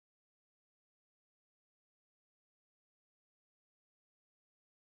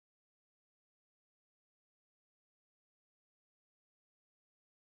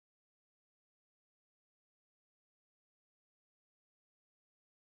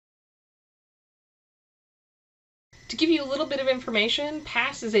To give you a little bit of information,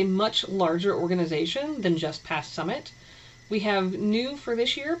 PASS is a much larger organization than just PASS Summit. We have new for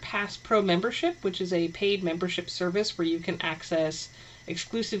this year, PASS Pro Membership, which is a paid membership service where you can access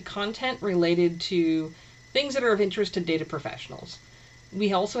exclusive content related to things that are of interest to data professionals.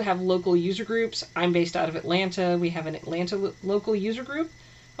 We also have local user groups. I'm based out of Atlanta. We have an Atlanta local user group.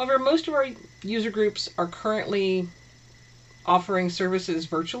 However, most of our user groups are currently offering services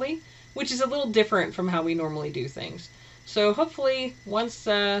virtually, which is a little different from how we normally do things. So hopefully, once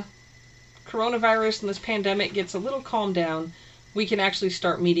coronavirus and this pandemic gets a little calmed down, we can actually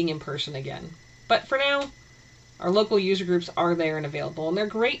start meeting in person again. But for now, our local user groups are there and available, and they're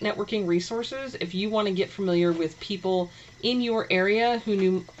great networking resources if you want to get familiar with people in your area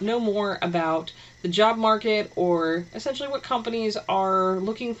who know more about the job market or essentially what companies are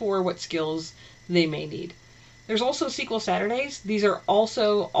looking for, what skills they may need. There's also SQL Saturdays. These are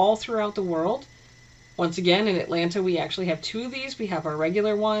also all throughout the world. Once again, in Atlanta, we actually have 2 of these. We have our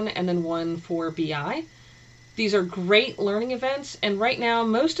regular one and then one for BI. These are great learning events, and right now,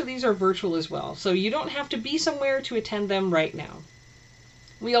 most of these are virtual as well, so you don't have to be somewhere to attend them right now.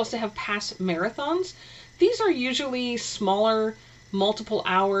 We also have PASS marathons. These are usually smaller, multiple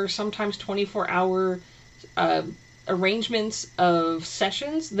hour, sometimes 24-hour arrangements of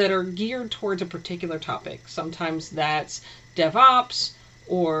sessions that are geared towards a particular topic. Sometimes that's DevOps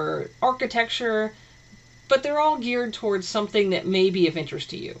or architecture, but they're all geared towards something that may be of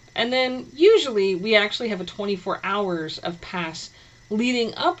interest to you. And then usually we actually have a 24 hours of PASS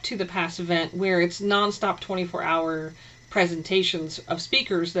leading up to the PASS event where it's nonstop 24-hour presentations of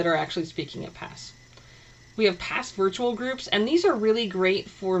speakers that are actually speaking at PASS. We have PASS virtual groups, and these are really great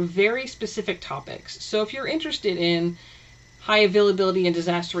for very specific topics. So if you're interested in high availability and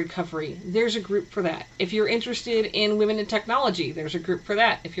disaster recovery, there's a group for that. If you're interested in women in technology, there's a group for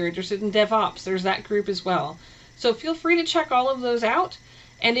that. If you're interested in DevOps, there's that group as well. So feel free to check all of those out.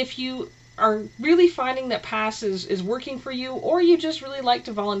 And if you are really finding that PASS is working for you, or you just really like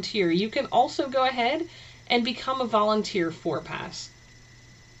to volunteer, you can also go ahead and become a volunteer for PASS.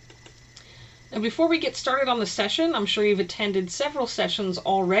 Now, before we get started on the session, I'm sure you've attended several sessions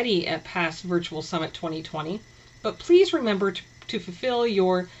already at PASS Virtual Summit 2020, but please remember to fulfill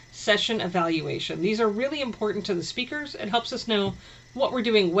your session evaluation. These are really important to the speakers. It helps us know what we're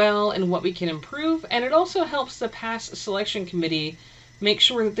doing well and what we can improve, and it also helps the PASS selection committee make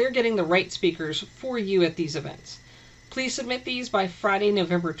sure that they're getting the right speakers for you at these events. Please submit these by Friday,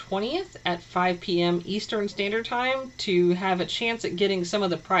 November 20th at 5 p.m. Eastern Standard Time to have a chance at getting some of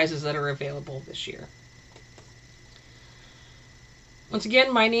the prizes that are available this year. Once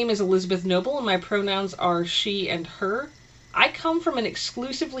again, my name is Elizabeth Noble and my pronouns are she and her. I come from an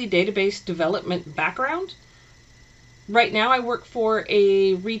exclusively database development background. Right now I work for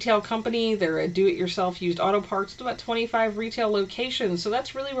a retail company. They're a do-it-yourself used auto parts to about 25 retail locations, so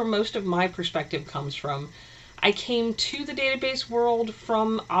that's really where most of my perspective comes from. I came to the database world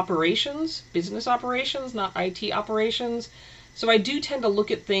from operations, business operations, not IT operations. So I do tend to look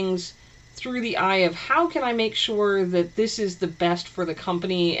at things through the eye of how can I make sure that this is the best for the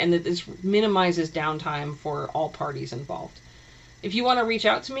company and that this minimizes downtime for all parties involved. If you want to reach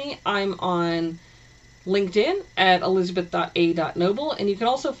out to me, I'm on LinkedIn at elizabeth.a.noble, and you can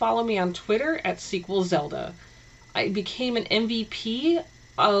also follow me on Twitter at SQLZelda. I became an MVP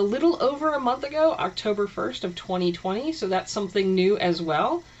a little over a month ago, October 1st of 2020, so that's something new as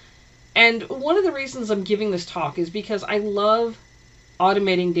well. And one of the reasons I'm giving this talk is because I love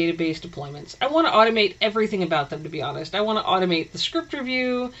automating database deployments. I want to automate everything about them, to be honest. I want to automate the script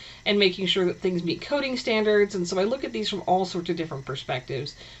review and making sure that things meet coding standards, and so I look at these from all sorts of different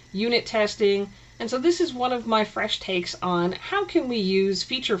perspectives. Unit testing, and so this is one of my fresh takes on how can we use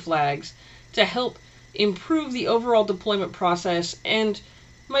feature flags to help improve the overall deployment process. And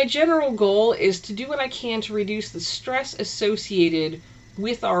my general goal is to do what I can to reduce the stress associated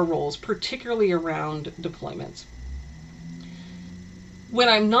with our roles, particularly around deployments. When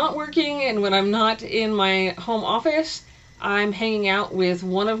I'm not working and when I'm not in my home office, I'm hanging out with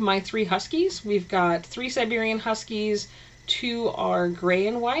one of my 3 huskies. We've got 3 Siberian huskies, 2 are gray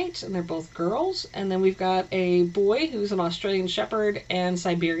and white, and they're both girls. And then we've got a boy who's an Australian Shepherd and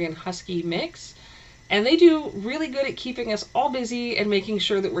Siberian Husky mix. And they do really good at keeping us all busy and making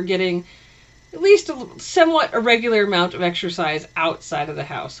sure that we're getting at least a somewhat irregular amount of exercise outside of the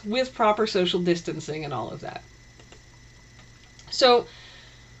house with proper social distancing and all of that. So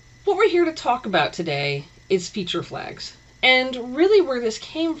what we're here to talk about today is feature flags. And really where this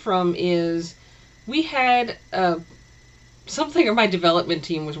came from is we had something my development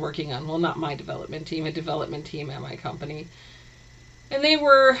team was working on. Well, not my development team, a development team at my company. And they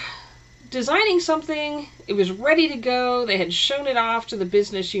were designing something, it was ready to go, they had shown it off to the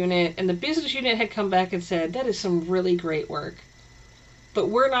business unit, and the business unit had come back and said, that is some really great work, but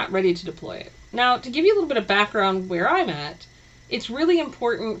we're not ready to deploy it. Now, to give you a little bit of background where I'm at, it's really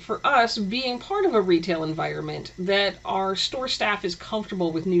important for us, being part of a retail environment, that our store staff is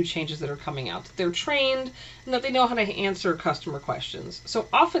comfortable with new changes that are coming out, that they're trained, and that they know how to answer customer questions. So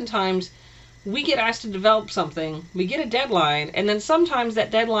oftentimes, we get asked to develop something, we get a deadline, and then sometimes that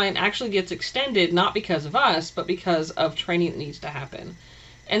deadline actually gets extended, not because of us, but because of training that needs to happen.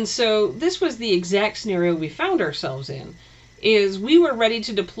 And so this was the exact scenario we found ourselves in, is we were ready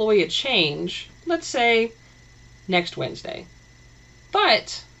to deploy a change, let's say next Wednesday.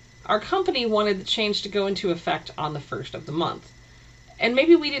 But our company wanted the change to go into effect on the 1st of the month. And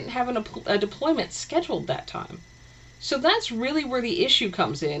maybe we didn't have a deployment scheduled that time. So that's really where the issue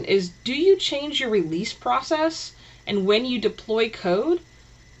comes in, is do you change your release process and when you deploy code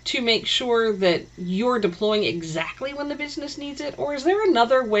to make sure that you're deploying exactly when the business needs it, or is there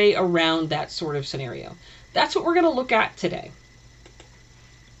another way around that sort of scenario? That's what we're going to look at today.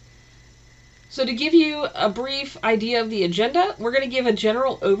 So to give you a brief idea of the agenda, we're going to give a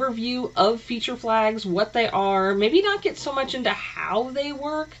general overview of feature flags, what they are, maybe not get so much into how they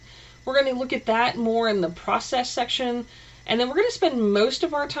work. We're going to look at that more in the process section. And then we're going to spend most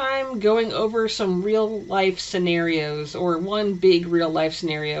of our time going over some real life scenarios, or one big real life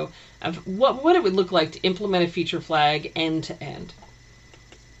scenario of what it would look like to implement a feature flag end to end.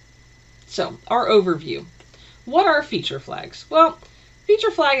 So, our overview. What are feature flags? Well,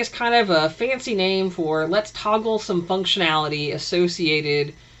 feature flag is kind of a fancy name for let's toggle some functionality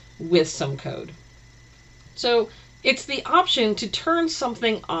associated with some code. So, it's the option to turn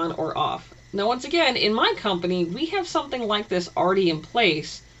something on or off. Now, once again, in my company, we have something like this already in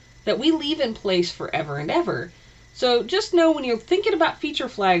place that we leave in place forever and ever. So just know when you're thinking about feature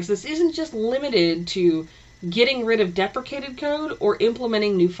flags, this isn't just limited to getting rid of deprecated code or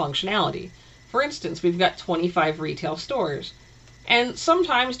implementing new functionality. For instance, we've got 25 retail stores. And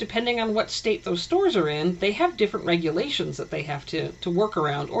sometimes, depending on what state those stores are in, they have different regulations that they have to work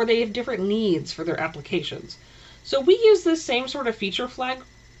around, or they have different needs for their applications. So we use this same sort of feature flag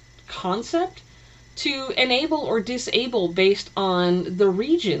concept to enable or disable based on the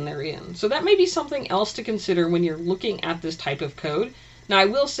region they're in. So that may be something else to consider when you're looking at this type of code. Now, I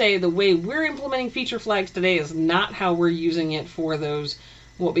will say the way we're implementing feature flags today is not how we're using it for those,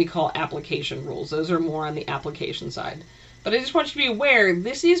 what we call application rules. Those are more on the application side. But I just want you to be aware,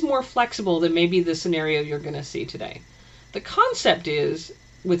 this is more flexible than maybe the scenario you're going to see today. The concept is,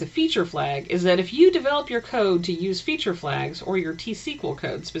 with a feature flag, is that if you develop your code to use feature flags, or your T-SQL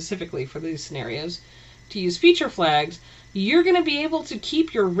code specifically for these scenarios, to use feature flags, you're going to be able to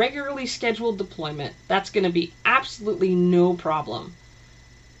keep your regularly scheduled deployment. That's going to be absolutely no problem.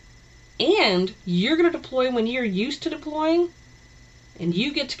 And you're going to deploy when you're used to deploying, and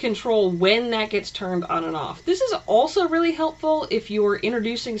you get to control when that gets turned on and off. This is also really helpful if you're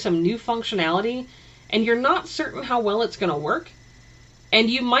introducing some new functionality and you're not certain how well it's going to work. And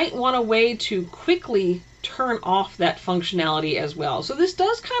you might want a way to quickly turn off that functionality as well. So this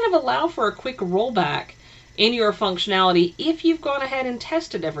does kind of allow for a quick rollback in your functionality if you've gone ahead and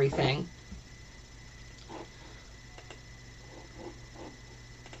tested everything.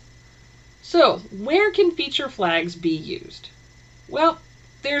 So, where can feature flags be used? Well,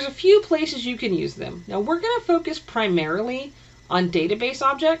 there's a few places you can use them. Now, we're going to focus primarily on database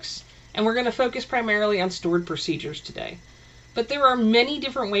objects, and we're going to focus primarily on stored procedures today. But there are many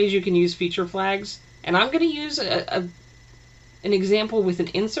different ways you can use feature flags, and I'm going to use an example with an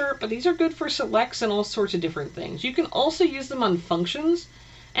insert, but these are good for selects and all sorts of different things. You can also use them on functions,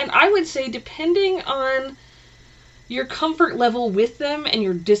 and I would say depending on your comfort level with them and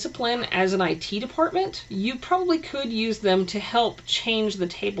your discipline as an IT department, you probably could use them to help change the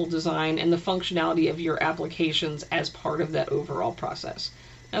table design and the functionality of your applications as part of that overall process.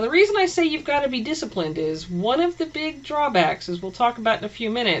 Now, the reason I say you've got to be disciplined is one of the big drawbacks, as we'll talk about in a few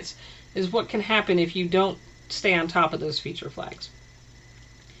minutes, is what can happen if you don't stay on top of those feature flags.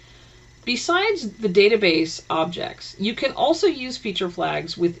 Besides the database objects, you can also use feature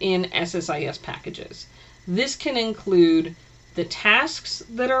flags within SSIS packages. This can include the tasks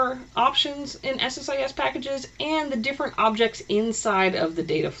that are options in SSIS packages and the different objects inside of the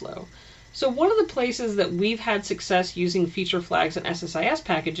data flow. So one of the places that we've had success using feature flags in SSIS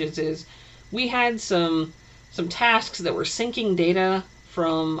packages is we had some tasks that were syncing data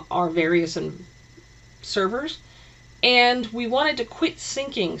from our various servers, and we wanted to quit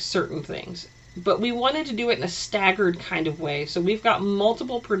syncing certain things, but we wanted to do it in a staggered kind of way. So we've got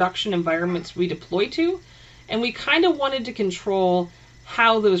multiple production environments we deploy to, and we kind of wanted to control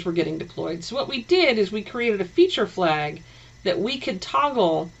how those were getting deployed. So what we did is we created a feature flag that we could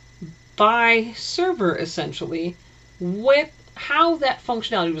toggle by server, essentially, with how that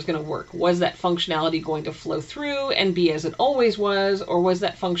functionality was going to work. Was that functionality going to flow through and be as it always was, or was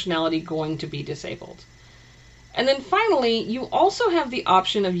that functionality going to be disabled? And then finally, you also have the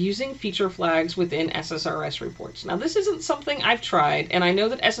option of using feature flags within SSRS reports. Now, this isn't something I've tried, and I know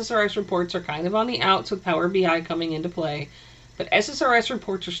that SSRS reports are kind of on the outs with Power BI coming into play, but SSRS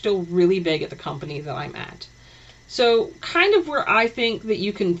reports are still really big at the company that I'm at. So kind of where I think that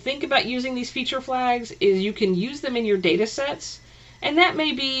you can think about using these feature flags is you can use them in your data sets, and that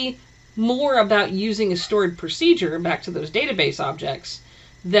may be more about using a stored procedure, back to those database objects,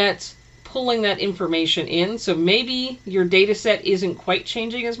 that's pulling that information in. So maybe your data set isn't quite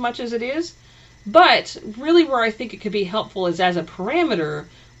changing as much as it is, but really where I think it could be helpful is as a parameter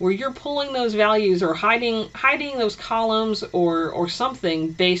where you're pulling those values or hiding those columns or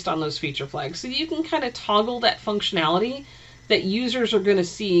something based on those feature flags. So you can kind of toggle that functionality that users are going to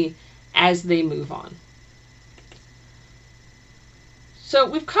see as they move on. So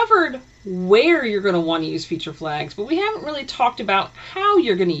we've covered where you're going to want to use feature flags, but we haven't really talked about how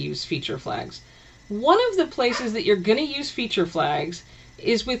you're going to use feature flags. One of the places that you're going to use feature flags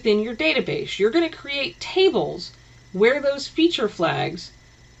is within your database. You're going to create tables where those feature flags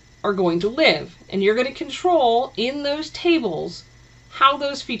are going to live, and you're going to control in those tables how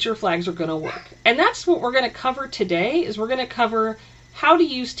those feature flags are going to work. And that's what we're going to cover today, is we're going to cover how to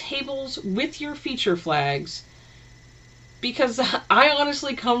use tables with your feature flags, because I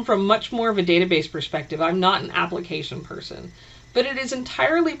honestly come from much more of a database perspective. I'm not an application person, but it is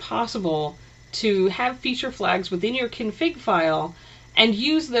entirely possible to have feature flags within your config file and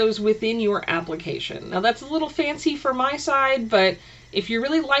use those within your application. Now that's a little fancy for my side, but if you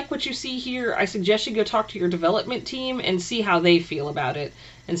really like what you see here, I suggest you go talk to your development team and see how they feel about it,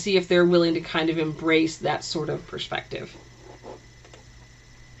 and see if they're willing to kind of embrace that sort of perspective.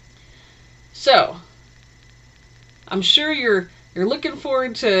 So, I'm sure you're looking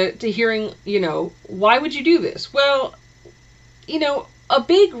forward to hearing, why would you do this? Well, a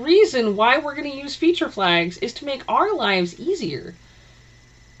big reason why we're going to use feature flags is to make our lives easier.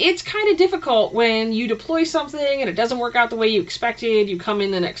 It's kind of difficult when you deploy something and it doesn't work out the way you expected. You come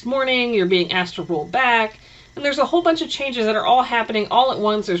in the next morning, you're being asked to roll back, and there's a whole bunch of changes that are all happening all at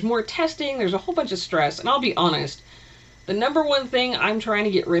once. There's more testing, there's a whole bunch of stress, and I'll be honest, the number one thing I'm trying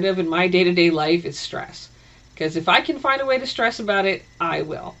to get rid of in my day-to-day life is stress. Because if I can find a way to stress about it, I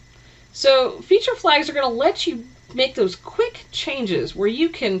will. So feature flags are going to let you make those quick changes where you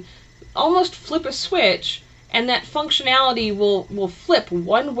can almost flip a switch and that functionality will flip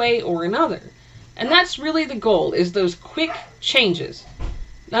one way or another. And that's really the goal, is those quick changes.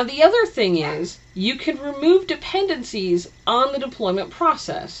 Now the other thing is, you can remove dependencies on the deployment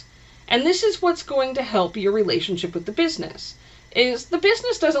process. And this is what's going to help your relationship with the business. Is the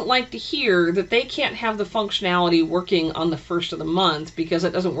business doesn't like to hear that they can't have the functionality working on the first of the month because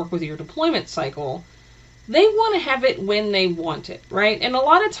it doesn't work with your deployment cycle. They want to have it when they want it, right? And a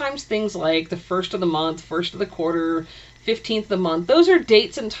lot of times things like the first of the month, first of the quarter, 15th of the month, those are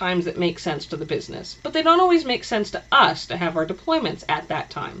dates and times that make sense to the business. But they don't always make sense to us to have our deployments at that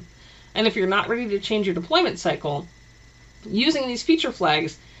time. And if you're not ready to change your deployment cycle, using these feature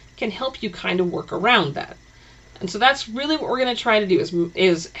flags can help you kind of work around that. And so that's really what we're going to try to do,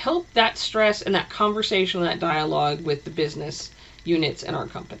 is help that stress and that conversation, that dialogue with the business units in our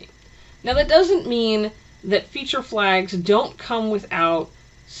company. Now that doesn't mean that feature flags don't come without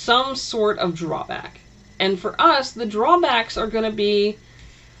some sort of drawback. And for us, the drawbacks are going to be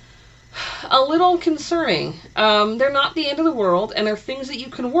a little concerning. They're not the end of the world, and they're things that you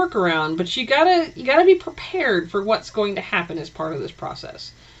can work around, but you gotta be prepared for what's going to happen as part of this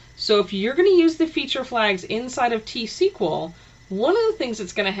process. So if you're going to use the feature flags inside of T-SQL, one of the things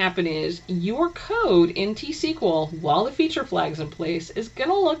that's going to happen is your code in T-SQL, while the feature flag's in place, is going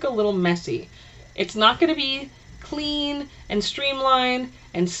to look a little messy. It's not going to be clean and streamlined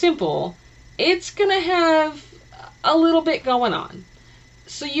and simple. It's going to have a little bit going on.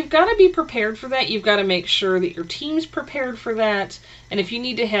 So you've got to be prepared for that. You've got to make sure that your team's prepared for that. And if you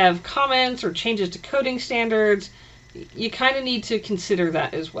need to have comments or changes to coding standards, you kind of need to consider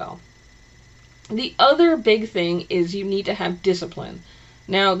that as well. The other big thing is you need to have discipline.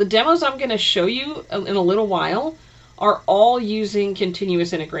 Now, the demos I'm going to show you in a little while are all using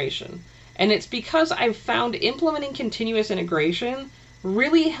continuous integration. And it's because I've found implementing continuous integration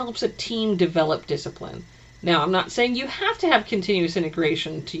really helps a team develop discipline. Now, I'm not saying you have to have continuous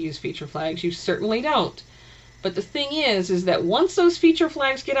integration to use feature flags. You certainly don't. But the thing is that once those feature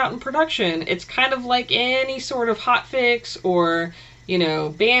flags get out in production, it's kind of like any sort of hotfix or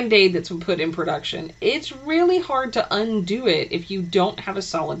Band-Aid that's been put in production. It's really hard to undo it if you don't have a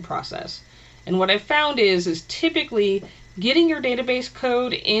solid process. And what I've found is typically getting your database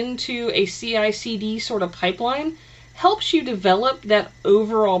code into a CI/CD sort of pipeline helps you develop that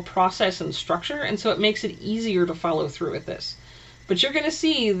overall process and structure, and so it makes it easier to follow through with this. But you're going to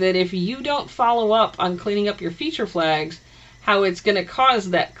see that if you don't follow up on cleaning up your feature flags, how it's going to cause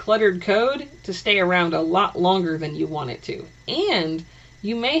that cluttered code to stay around a lot longer than you want it to. And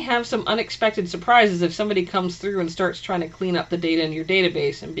you may have some unexpected surprises if somebody comes through and starts trying to clean up the data in your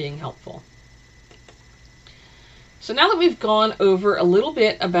database and being helpful. So now that we've gone over a little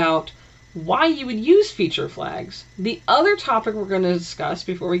bit about why you would use feature flags, the other topic we're going to discuss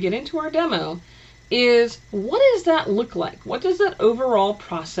before we get into our demo is, what does that look like? What does that overall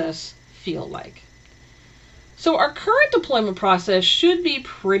process feel like? So our current deployment process should be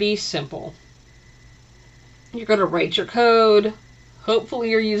pretty simple. You're going to write your code. Hopefully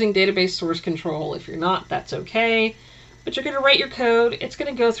you're using database source control. If you're not, that's okay. But you're going to write your code. It's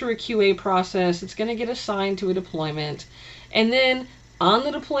going to go through a QA process. It's going to get assigned to a deployment. And then on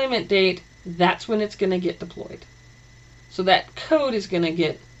the deployment date, that's when it's going to get deployed. So that code is going to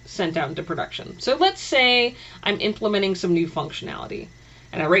get sent out into production. So let's say I'm implementing some new functionality,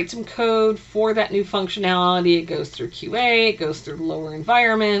 and I write some code for that new functionality. It goes through QA, it goes through lower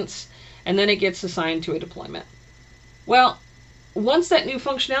environments, and then it gets assigned to a deployment. Well, once that new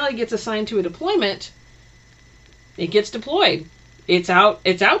functionality gets assigned to a deployment, it gets deployed. It's out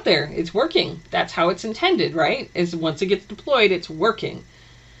there. It's working. That's how it's intended, right? Is once it gets deployed, it's working.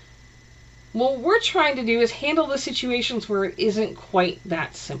 What we're trying to do is handle the situations where it isn't quite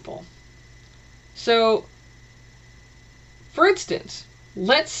that simple. So, for instance,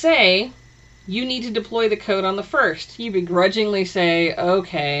 let's say you need to deploy the code on the 1st. You begrudgingly say,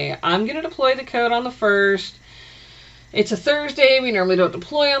 okay, I'm going to deploy the code on the 1st. It's a Thursday. We normally don't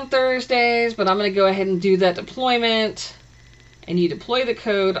deploy on Thursdays, but I'm going to go ahead and do that deployment. And you deploy the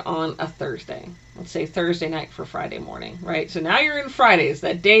code on a Thursday. Let's say Thursday night for Friday morning, right? So now you're in Fridays,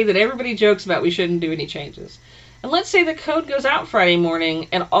 that day that everybody jokes about we shouldn't do any changes. And let's say the code goes out Friday morning,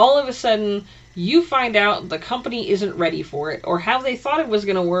 and all of a sudden you find out the company isn't ready for it, or how they thought it was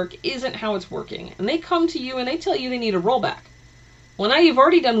going to work isn't how it's working. And they come to you and they tell you they need a rollback. Well, now you've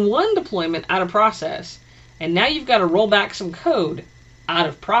already done one deployment out of process, and now you've got to roll back some code out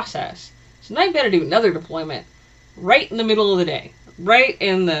of process. So now you've got to do another deployment right in the middle of the day, right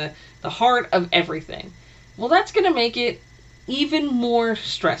in the heart of everything. Well, that's going to make it even more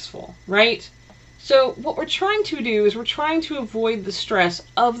stressful, right? So what we're trying to do is we're trying to avoid the stress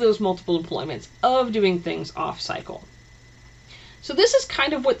of those multiple deployments, of doing things off cycle. So this is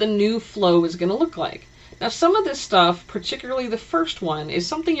kind of what the new flow is going to look like. Now, some of this stuff, particularly the first one, is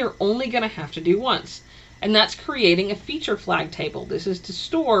something you're only going to have to do once. And that's creating a feature flag table. This is to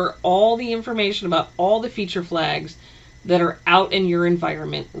store all the information about all the feature flags that are out in your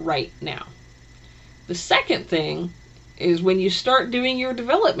environment right now. The second thing is when you start doing your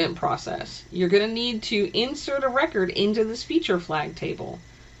development process, you're going to need to insert a record into this feature flag table.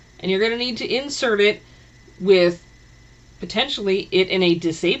 And you're going to need to insert it with potentially it in a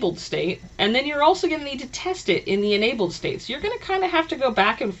disabled state. And then you're also going to need to test it in the enabled state. So you're going to kind of have to go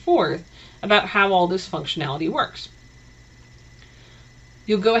back and forth about how all this functionality works.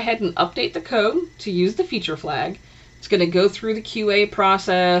 You'll go ahead and update the code to use the feature flag. It's going to go through the QA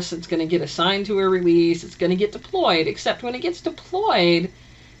process. It's going to get assigned to a release. It's going to get deployed, except when it gets deployed,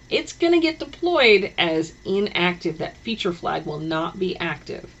 it's going to get deployed as inactive. That feature flag will not be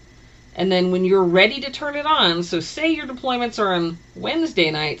active. And then when you're ready to turn it on, so say your deployments are on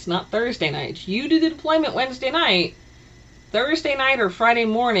Wednesday nights, not Thursday nights. You do the deployment Wednesday night. Thursday night or Friday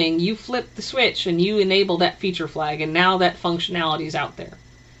morning, you flip the switch and you enable that feature flag, and now that functionality is out there.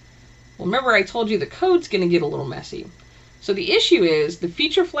 Well, remember I told you the code's going to get a little messy. So the issue is the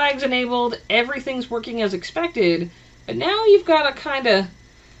feature flag's enabled, everything's working as expected, but now you've got to kind of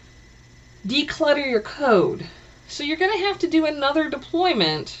declutter your code. So you're going to have to do another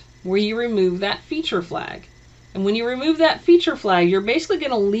deployment where you remove that feature flag. And when you remove that feature flag, you're basically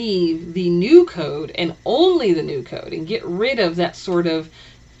going to leave the new code and only the new code and get rid of that sort of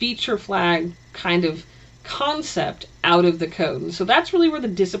feature flag kind of concept out of the code. And so that's really where the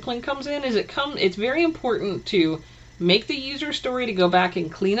discipline comes in. It's very important to make the user story to go back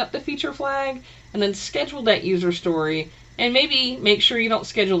and clean up the feature flag, and then schedule that user story, and maybe make sure you don't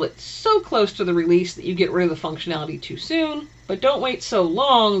schedule it so close to the release that you get rid of the functionality too soon, but don't wait so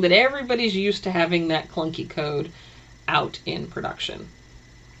long that everybody's used to having that clunky code out in production.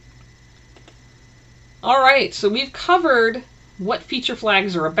 All right, so we've covered what feature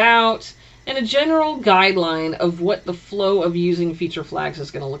flags are about, and a general guideline of what the flow of using feature flags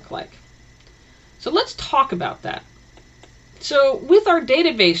is going to look like. So let's talk about that. So with our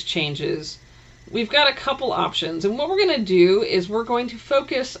database changes, we've got a couple options, and what we're going to do is we're going to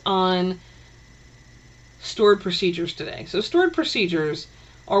focus on stored procedures today. So stored procedures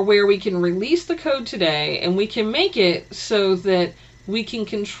are where we can release the code today, and we can make it so that we can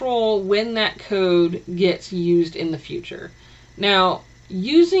control when that code gets used in the future. Now,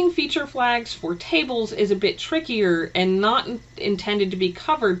 using feature flags for tables is a bit trickier and not intended to be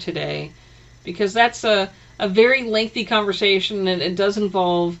covered today, because that's a very lengthy conversation, and it does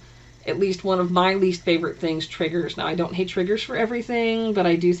involve at least one of my least favorite things, triggers. Now, I don't hate triggers for everything, but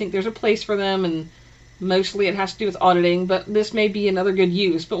I do think there's a place for them, and mostly it has to do with auditing, but this may be another good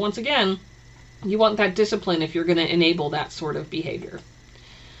use. But once again, you want that discipline if you're going to enable that sort of behavior.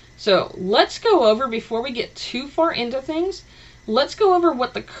 So let's go over, before we get too far into things, let's go over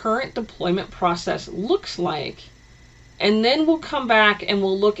what the current deployment process looks like, and then we'll come back and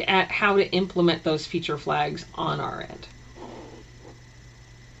we'll look at how to implement those feature flags on our end.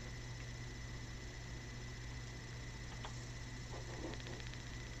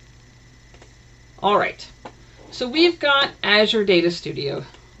 All right, so we've got Azure Data Studio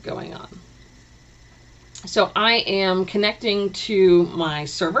going on. So I am connecting to my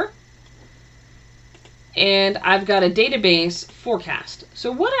server, and I've got a database forecast.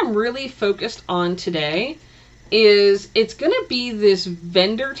 So what I'm really focused on today is it's going to be this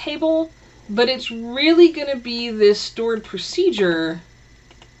vendor table, but it's really going to be this stored procedure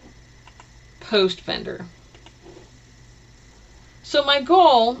post vendor. So my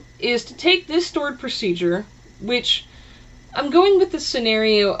goal is to take this stored procedure, which I'm going with the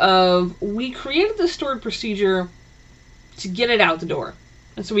scenario of we created the stored procedure to get it out the door.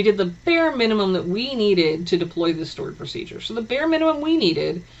 And so we did the bare minimum that we needed to deploy this stored procedure. So the bare minimum we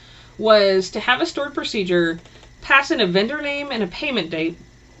needed was to have a stored procedure, pass in a vendor name and a payment date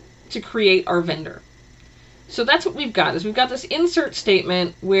to create our vendor. So that's what we've got, is we've got this insert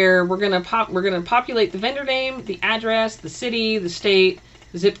statement where we're going to populate the vendor name, the address, the city, the state,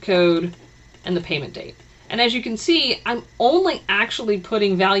 the zip code, and the payment date. And as you can see, I'm only actually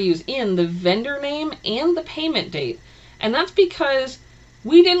putting values in the vendor name and the payment date. And that's because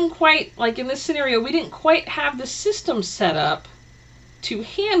we didn't quite, like in this scenario, we didn't quite have the system set up to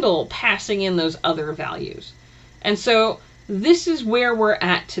handle passing in those other values. And so this is where we're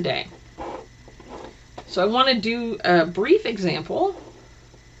at today. So I want to do a brief example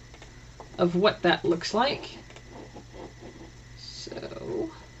of what that looks like. So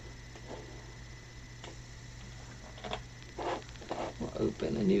we'll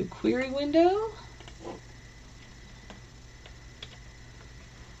open a new query window.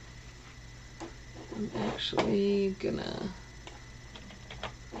 I'm actually gonna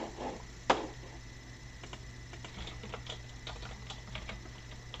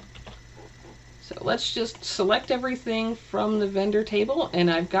let's just select everything from the vendor table, and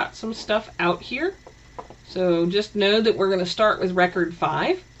I've got some stuff out here. So just know that we're going to start with record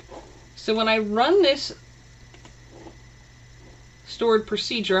 5. So when I run this stored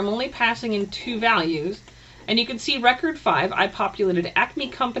procedure, I'm only passing in 2 values, and you can see record 5, I populated Acme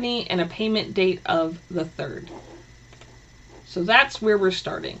Company and a payment date of the 3rd. So that's where we're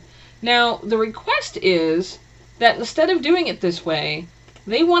starting. Now the request is that instead of doing it this way,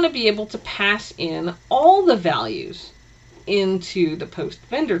 they want to be able to pass in all the values into the post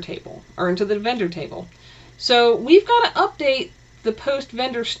vendor table, or into the vendor table. So we've got to update the post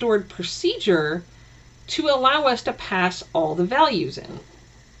vendor stored procedure to allow us to pass all the values in.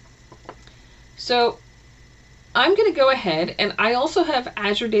 So I'm going to go ahead, and I also have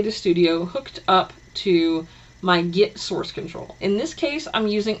Azure Data Studio hooked up to my Git source control. In this case, I'm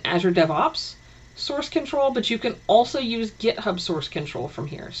using Azure DevOps source control, but you can also use GitHub source control from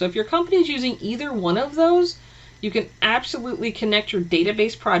here. So if your company is using either one of those, you can absolutely connect your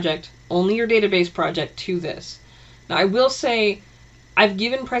database project, only your database project, to this. Now I will say, I've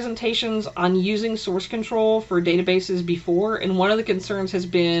given presentations on using source control for databases before, and one of the concerns has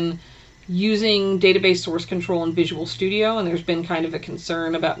been using database source control in Visual Studio, and there's been kind of a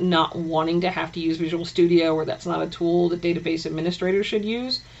concern about not wanting to have to use Visual Studio, or that's not a tool that database administrators should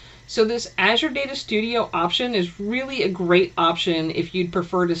use. So this Azure Data Studio option is really a great option if you'd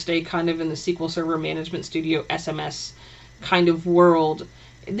prefer to stay kind of in the SQL Server Management Studio SMS kind of world.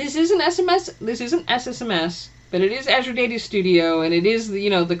 This isn't SMS, this isn't SSMS, but it is Azure Data Studio, and it is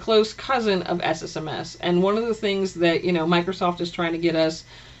the close cousin of SSMS. And one of the things that Microsoft is trying to get us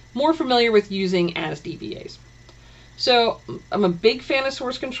more familiar with using as DBAs. So I'm a big fan of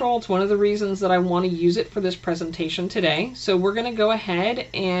source control. It's one of the reasons that I want to use it for this presentation today. So we're going to go ahead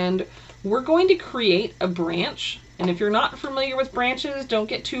and we're going to create a branch. And if you're not familiar with branches, don't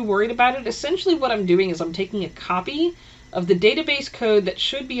get too worried about it. Essentially what I'm doing is I'm taking a copy of the database code that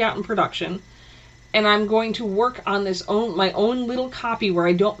should be out in production, and I'm going to work on my own little copy where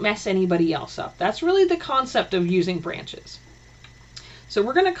I don't mess anybody else up. That's really the concept of using branches. So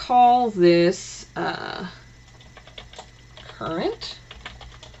we're going to call this current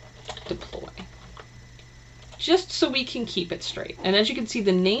deploy, just so we can keep it straight. And as you can see,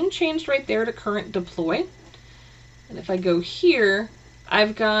 the name changed right there to current deploy. And if I go here,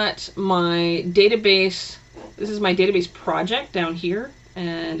 I've got my database. This is my database project down here.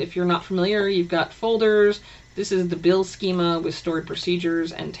 And if you're not familiar, you've got folders. This is the build schema with stored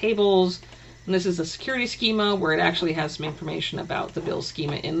procedures and tables. And this is a security schema where it actually has some information about the build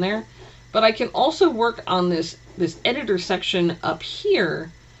schema in there. But I can also work on this editor section up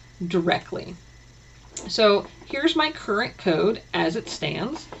here directly. So here's my current code as it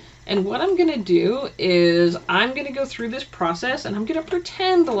stands. And what I'm going to do is I'm going to go through this process and I'm going to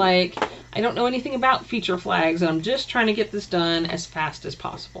pretend like I don't know anything about feature flags, and I'm just trying to get this done as fast as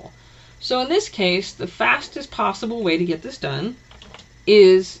possible. So in this case, the fastest possible way to get this done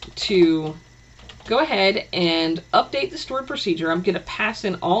is to go ahead and update the stored procedure. I'm going to pass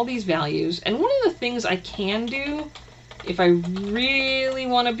in all these values. And one of the things I can do, if I really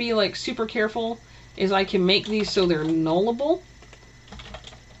want to be like super careful, is I can make these so they're nullable.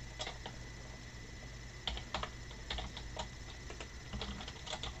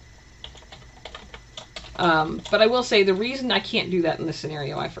 But I will say the reason I can't do that in this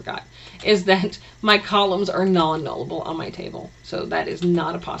scenario, I forgot, is that my columns are non-nullable on my table. So that is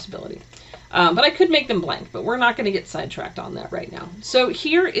not a possibility. But I could make them blank, but we're not going to get sidetracked on that right now. So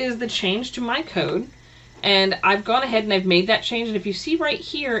here is the change to my code. And I've gone ahead and I've made that change. And if you see right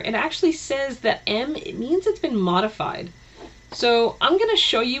here, it actually says that M, it means it's been modified. So I'm going to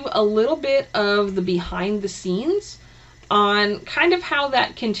show you a little bit of the behind the scenes on kind of how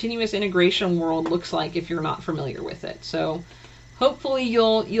that continuous integration world looks like if you're not familiar with it. So hopefully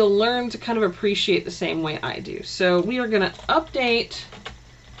you'll learn to kind of appreciate the same way I do. So we are going to update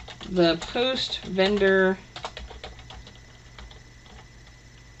the post vendor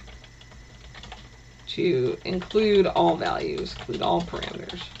to include all values, include all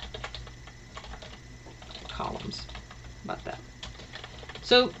parameters, columns, about that.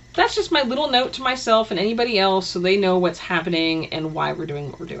 So that's just my little note to myself and anybody else so they know what's happening and why we're doing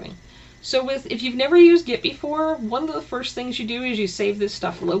what we're doing. So if you've never used Git before, one of the first things you do is you save this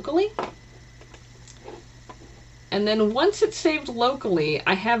stuff locally. And then once it's saved locally,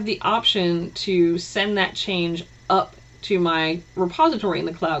 I have the option to send that change up to my repository in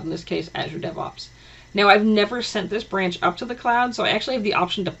the cloud, in this case, Azure DevOps. Now, I've never sent this branch up to the cloud, so I actually have the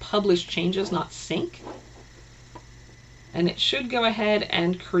option to publish changes, not sync. And it should go ahead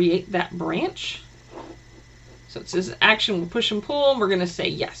and create that branch. So it says action push and pull. We're going to say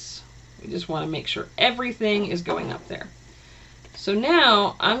yes. We just want to make sure everything is going up there. So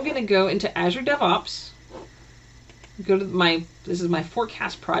now I'm going to go into Azure DevOps. Go to this is my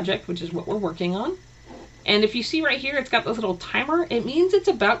forecast project, which is what we're working on. And if you see right here, it's got this little timer. It means it's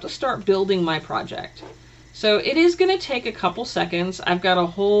about to start building my project. So it is going to take a couple seconds. I've got a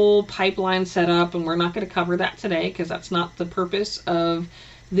whole pipeline set up, and we're not going to cover that today because that's not the purpose of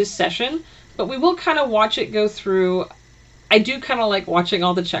this session. But we will kind of watch it go through. I do kind of like watching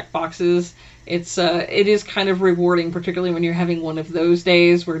all the checkboxes. It is kind of rewarding, particularly when you're having one of those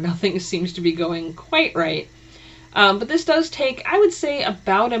days where nothing seems to be going quite right. But this does take, I would say,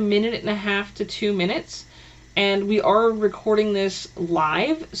 about 1.5 minutes to 2 minutes. And we are recording this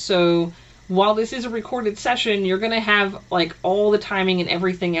live, so while this is a recorded session, you're going to have like all the timing and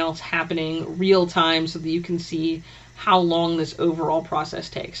everything else happening real time so that you can see how long this overall process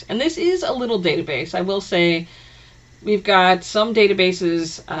takes. And this is a little database. I will say we've got some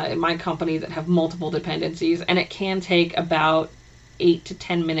databases in my company that have multiple dependencies, and it can take about 8 to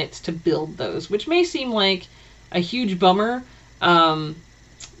 10 minutes to build those, which may seem like a huge bummer,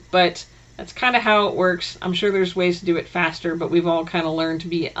 but that's kind of how it works. I'm sure there's ways to do it faster, but we've all kind of learned to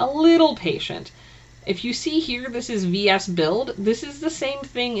be a little patient. If you see here, this is VS Build. This is the same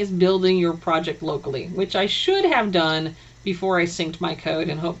thing as building your project locally, which I should have done before I synced my code,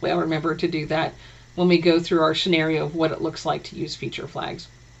 and hopefully I'll remember to do that when we go through our scenario of what it looks like to use feature flags.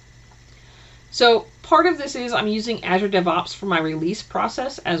 So part of this is I'm using Azure DevOps for my release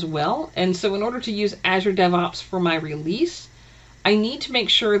process as well. And so in order to use Azure DevOps for my release, I need to make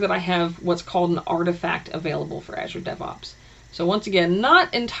sure that I have what's called an artifact available for Azure DevOps. So once again,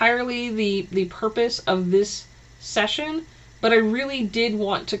 not entirely the purpose of this session, but I really did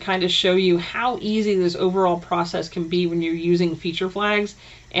want to kind of show you how easy this overall process can be when you're using feature flags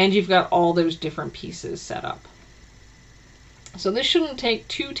and you've got all those different pieces set up. So this shouldn't take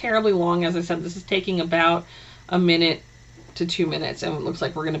too terribly long. As I said, this is taking about a minute to 2 minutes, and it looks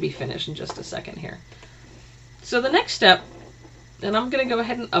like we're going to be finished in just a second here. So the next step, and I'm going to go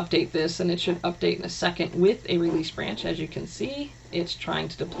ahead and update this, and it should update in a second with a release branch. As you can see, it's trying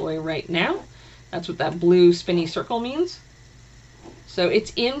to deploy right now. That's what that blue spinny circle means. So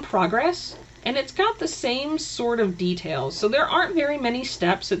it's in progress, and it's got the same sort of details. So there aren't very many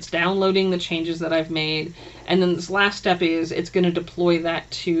steps. It's downloading the changes that I've made, and then this last step is it's going to deploy that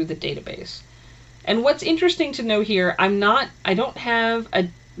to the database. And what's interesting to know here, I don't have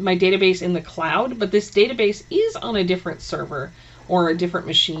my database in the cloud, but this database is on a different server or a different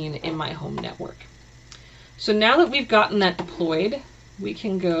machine in my home network. So now that we've gotten that deployed, we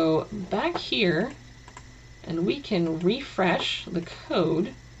can go back here and we can refresh the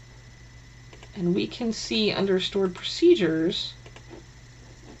code, and we can see under stored procedures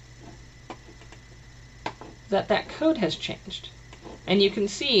that code has changed. And you can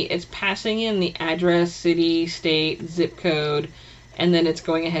see it's passing in the address, city, state, zip code, and then it's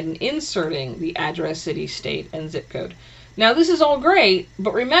going ahead and inserting the address, city, state, and zip code. Now this is all great,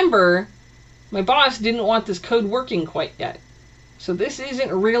 but remember, my boss didn't want this code working quite yet. So this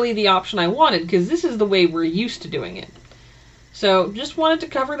isn't really the option I wanted, because this is the way we're used to doing it. So just wanted to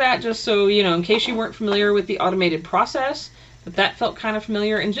cover that, just so, you know, in case you weren't familiar with the automated process, that felt kind of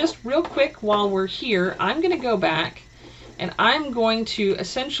familiar. And just real quick while we're here, I'm going to go back and I'm going to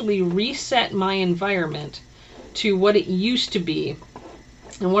essentially reset my environment to what it used to be.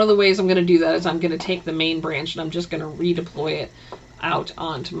 And one of the ways I'm going to do that is I'm going to take the main branch and I'm just going to redeploy it out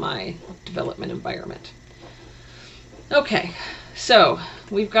onto my development environment. Okay, so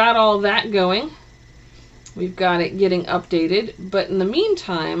we've got all that going. We've got it getting updated, but in the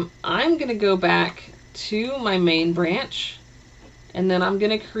meantime, I'm going to go back to my main branch, and then I'm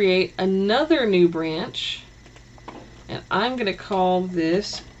going to create another new branch, and I'm going to call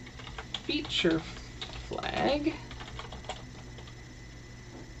this feature flag.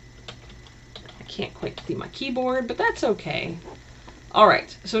 I can't quite see my keyboard, but that's okay. All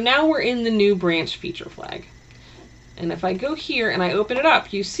right, so now we're in the new branch feature flag. And if I go here and I open it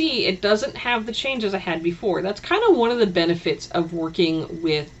up, you see it doesn't have the changes I had before. That's kind of one of the benefits of working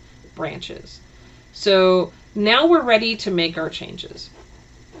with branches. So now we're ready to make our changes.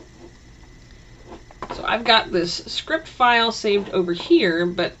 So I've got this script file saved over here,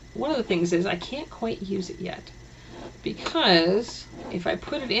 but one of the things is I can't quite use it yet, because if I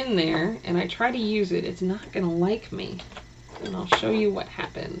put it in there and I try to use it, it's not going to like me. And I'll show you what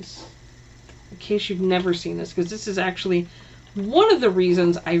happens, in case you've never seen this, because this is actually one of the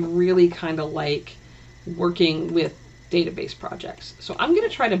reasons I really kind of like working with database projects. So I'm going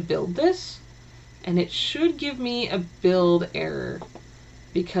to try to build this, and it should give me a build error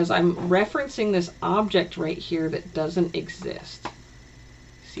because I'm referencing this object right here that doesn't exist.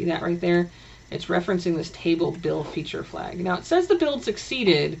 See that right there? It's referencing this table bill feature flag. Now it says the build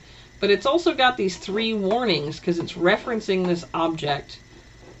succeeded, but it's also got these 3 warnings because it's referencing this object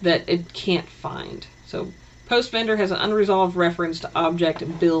that it can't find. So post vendor has an unresolved reference to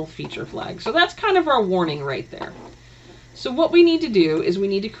object bill feature flag. So that's kind of our warning right there. So what we need to do is we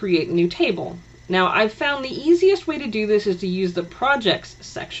need to create a new table. Now I've found the easiest way to do this is to use the projects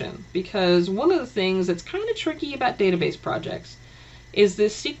section, because one of the things that's kind of tricky about database projects is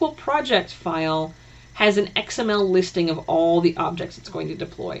this SQL project file has an XML listing of all the objects it's going to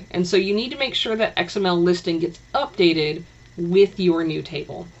deploy. And so you need to make sure that XML listing gets updated with your new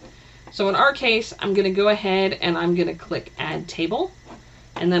table. So in our case, I'm going to go ahead and I'm going to click Add Table,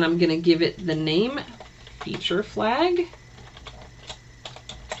 and then I'm going to give it the name Feature Flag.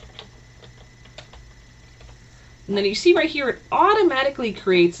 And then you see right here, it automatically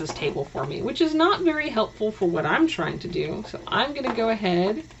creates this table for me, which is not very helpful for what I'm trying to do. So I'm going to go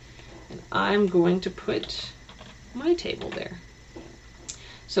ahead and I'm going to put my table there.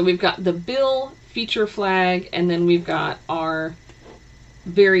 So we've got the bill feature flag, and then we've got our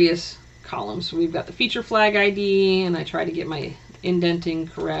various columns. So we've got the feature flag ID, and I try to get my indenting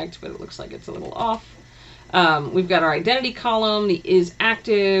correct, but it looks like it's a little off. We've got our identity column, the is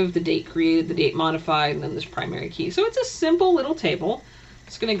active, the date created, the date modified, and then this primary key. So it's a simple little table.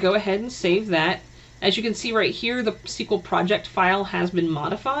 Just going to go ahead and save that. As you can see right here, the SQL project file has been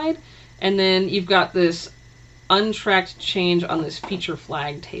modified, and then you've got this untracked change on this feature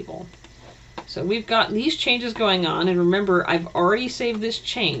flag table. So we've got these changes going on, and remember, I've already saved this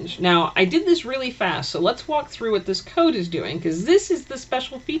change. Now, I did this really fast, so let's walk through what this code is doing, because this is the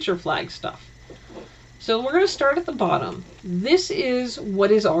special feature flag stuff. So we're going to start at the bottom. This is what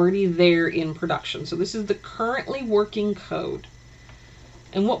is already there in production. So this is the currently working code.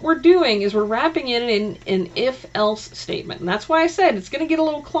 And what we're doing is we're wrapping it in an if-else statement. And that's why I said it's going to get a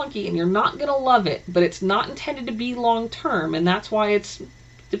little clunky and you're not going to love it, but it's not intended to be long-term. And that's why it's,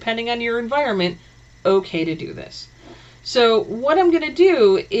 depending on your environment, okay to do this. So what I'm going to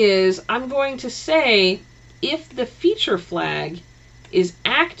do is I'm going to say if the feature flag is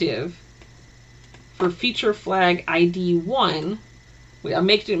active for feature flag ID 1, I'm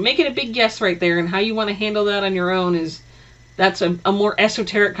making a big guess right there, and how you want to handle that on your own that's a more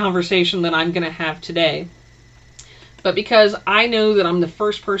esoteric conversation than I'm going to have today. But because I know that I'm the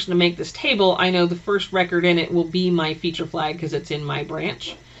first person to make this table, I know the first record in it will be my feature flag because it's in my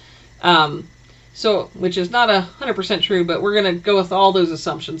branch. So, which is not 100% true, but we're going to go with all those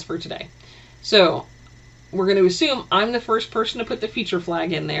assumptions for today. So we're going to assume I'm the first person to put the feature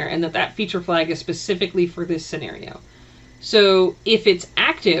flag in there, and that feature flag is specifically for this scenario. So if it's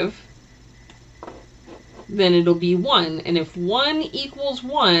active, then it'll be 1. And if 1 equals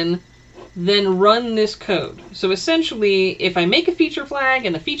 1, then run this code. So essentially, if I make a feature flag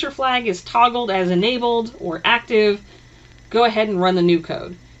and the feature flag is toggled as enabled or active, go ahead and run the new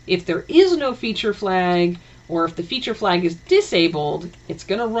code. If there is no feature flag, or if the feature flag is disabled, it's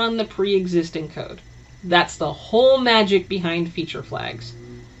going to run the pre-existing code. That's the whole magic behind feature flags.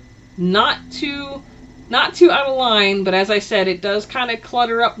 Not too out of line, but as I said, it does kind of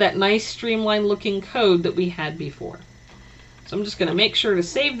clutter up that nice streamlined looking code that we had before. So I'm just going to make sure to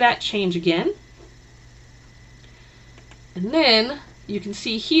save that change again. And then you can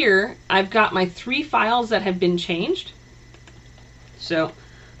see here, I've got my 3 files that have been changed. So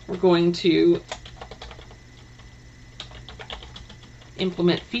we're going to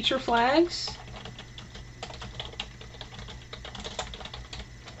implement feature flags.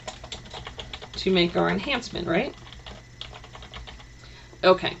 To make our enhancement, right?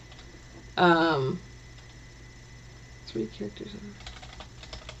 Okay. 3 characters.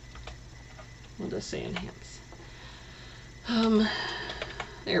 We'll just say enhance.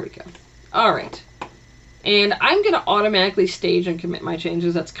 There we go. All right. And I'm going to automatically stage and commit my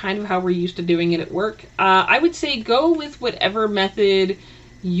changes. That's kind of how we're used to doing it at work. I would say go with whatever method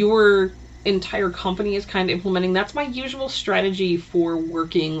your entire company is kind of implementing. That's my usual strategy for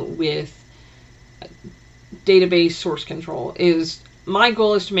working with database source control. My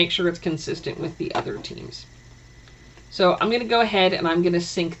goal is to make sure it's consistent with the other teams. So I'm going to go ahead and I'm going to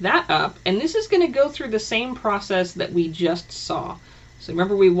sync that up, and this is going to go through the same process that we just saw. So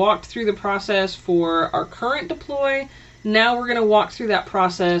remember, we walked through the process for our current deploy. Now we're going to walk through that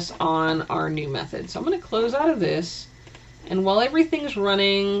process on our new method. So I'm going to close out of this, and while everything's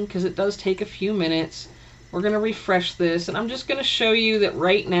running, because it does take a few minutes, we're going to refresh this, and I'm just going to show you that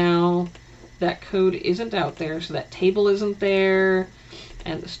right now that code isn't out there, so that table isn't there,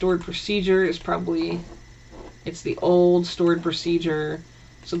 and the stored procedure is probably, it's the old stored procedure.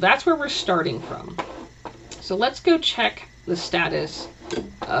 So that's where we're starting from. So let's go check the status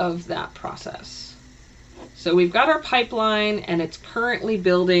of that process. So we've got our pipeline, and it's currently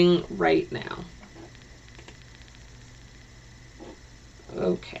building right now.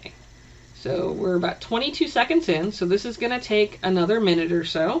 Okay, so we're about 22 seconds in, so this is going to take another minute or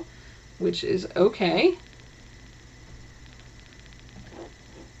so, which is okay.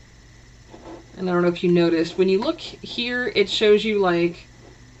 And I don't know if you noticed, when you look here, it shows you like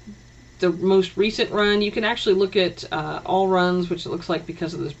the most recent run. You can actually look at all runs, which it looks like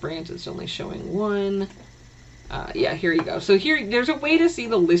because of this branch, it's only showing 1. Yeah, here you go. So here, there's a way to see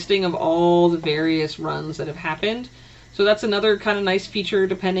the listing of all the various runs that have happened. So that's another kind of nice feature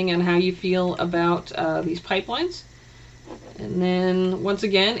depending on how you feel about these pipelines. And then once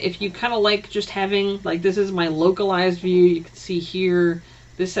again, if you kind of like just having, like, this is my localized view, you can see here,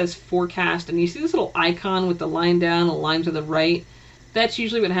 this says forecast, and you see this little icon with the line down, a line to the right. That's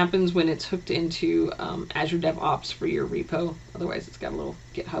usually what happens when it's hooked into Azure DevOps for your repo. Otherwise, it's got a little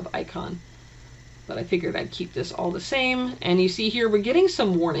GitHub icon. But I figured I'd keep this all the same. And you see here, we're getting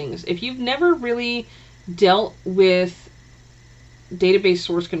some warnings. If you've never really dealt with database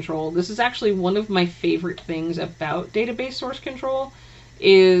source control, this is actually one of my favorite things about database source control,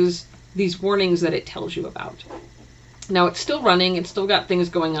 is these warnings that it tells you about. Now it's still running, it's still got things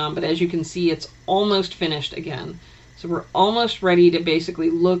going on, but as you can see, it's almost finished again. So we're almost ready to basically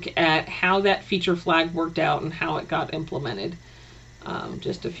look at how that feature flag worked out and how it got implemented.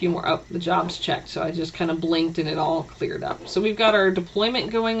 Just a few more, oh, the job's checked, so I just kind of blinked and it all cleared up. So we've got our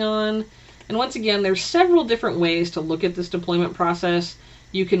deployment going on. And once again, there's several different ways to look at this deployment process.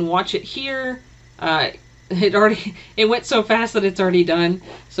 You can watch it here. it went so fast that it's already done.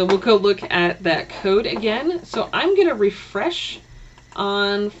 So we'll go look at that code again. So I'm going to refresh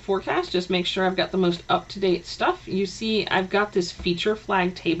on forecast, just make sure I've got the most up-to-date stuff. You see I've got this feature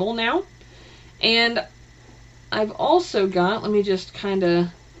flag table now, and I've also got, let me just kind of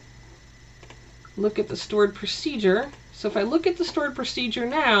look at the stored procedure. So if I look at the stored procedure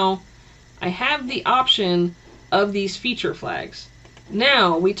now, I have the option of these feature flags.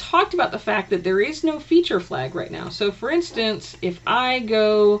 Now, we talked about the fact that there is no feature flag right now. So for instance, if I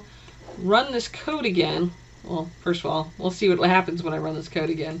go run this code again, well, first of all, we'll see what happens when I run this code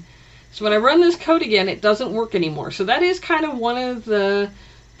again. So when I run this code again, it doesn't work anymore. So that is kind of one of the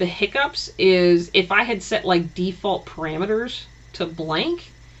hiccups, is if I had set like default parameters to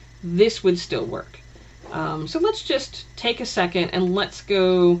blank, this would still work. So let's just take a second and let's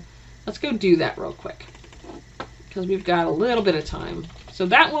go do that real quick, because we've got a little bit of time. So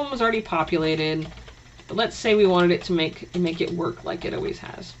that one was already populated, but let's say we wanted it to make it work like it always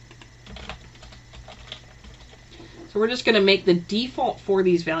has. So we're just going to make the default for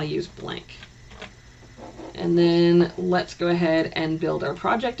these values blank. And then let's go ahead and build our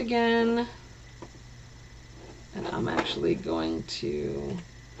project again. And I'm actually going to,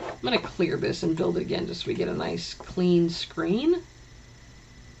 clear this and build it again just so we get a nice clean screen.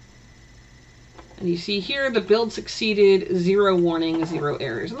 And you see here the build succeeded, 0 warning, 0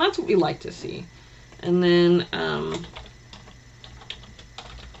 errors. And that's what we like to see. And then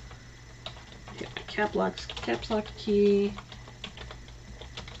caps lock key.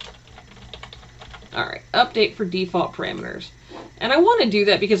 All right, update for default parameters. And I want to do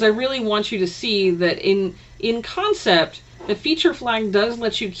that because I really want you to see that in concept, the feature flag does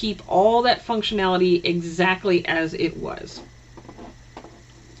let you keep all that functionality exactly as it was.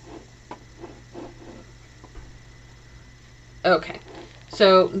 Okay,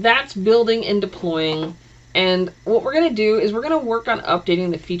 so that's building and deploying. And what we're going to do is we're going to work on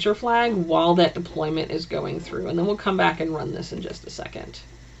updating the feature flag while that deployment is going through. And then we'll come back and run this in just a second.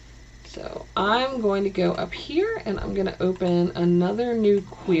 So I'm going to go up here and I'm going to open another new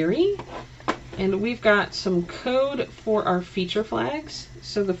query. And we've got some code for our feature flags.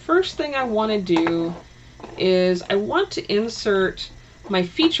 So the first thing I want to do is I want to insert my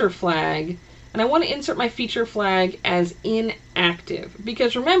feature flag. And I want to insert my feature flag as inactive,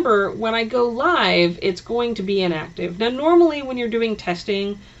 because remember, when I go live, it's going to be inactive. Now, normally when you're doing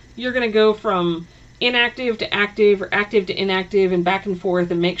testing, you're going to go from inactive to active or active to inactive and back and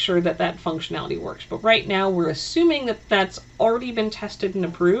forth and make sure that that functionality works. But right now, we're assuming that that's already been tested and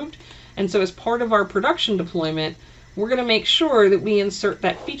approved. And so as part of our production deployment, we're going to make sure that we insert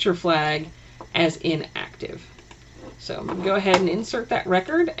that feature flag as inactive. So I'm going to go ahead and insert that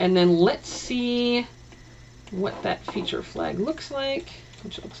record, and then let's see what that feature flag looks like,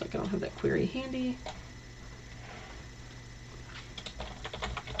 which it looks like I don't have that query handy.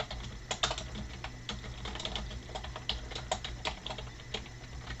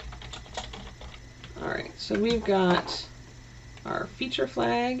 All right, so we've got our feature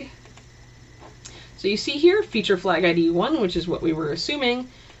flag. So you see here, feature flag ID 1, which is what we were assuming.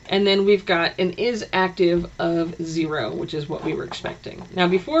 And then we've got an is active of 0, which is what we were expecting. Now,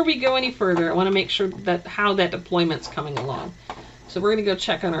 before we go any further, I want to make sure that how that deployment's coming along. So we're going to go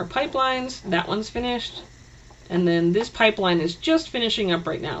check on our pipelines. That one's finished. And then this pipeline is just finishing up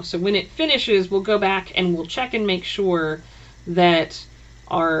right now. So when it finishes, we'll go back and we'll check and make sure that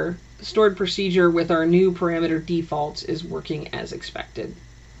our stored procedure with our new parameter defaults is working as expected.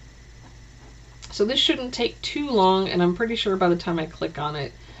 So this shouldn't take too long, and I'm pretty sure by the time I click on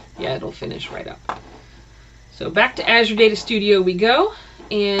it, yeah, it'll finish right up. So back to Azure Data Studio we go,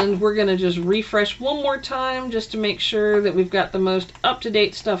 and we're going to just refresh one more time just to make sure that we've got the most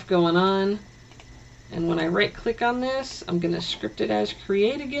up-to-date stuff going on. And when I right-click on this, I'm going to script it as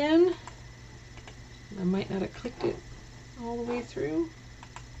create again. I might not have clicked it all the way through.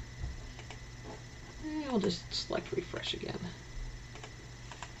 And we'll just select refresh again.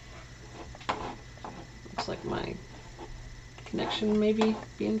 Looks like my connection may be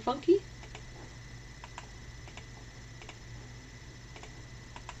being funky.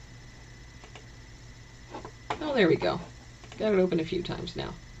 Oh, there we go. Got it open a few times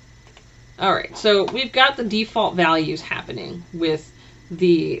now. All right, so we've got the default values happening with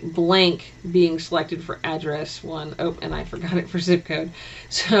the blank being selected for address 1. Oh, and I forgot it for zip code.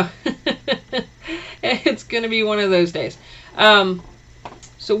 So it's going to be one of those days.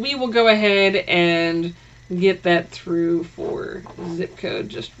 So we will go ahead and get that through for zip code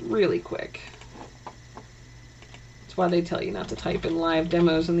just really quick. That's why they tell you not to type in live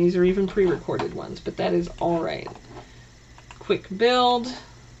demos, and these are even pre-recorded ones, but that is all right. Quick build.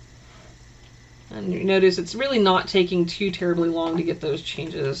 And you notice it's really not taking too terribly long to get those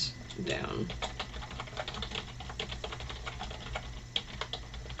changes down.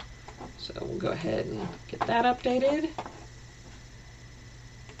 So we'll go ahead and get that updated.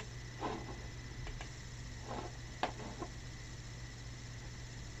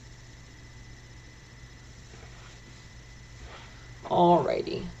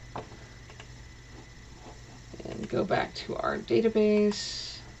 Alrighty. And go back to our database.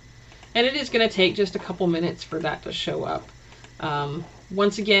 And it is going to take just a couple minutes for that to show up.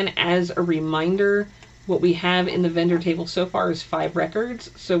 Once again, as a reminder, what we have in the vendor table so far is 5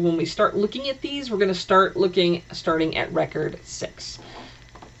 records. So when we start looking at these, we're going to start looking starting at record 6.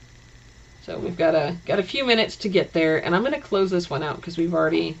 So we've got a few minutes to get there, and I'm going to close this one out because we've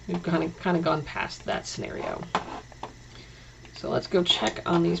kind of gone past that scenario. So let's go check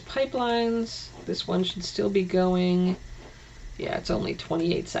on these pipelines. This one should still be going. Yeah, it's only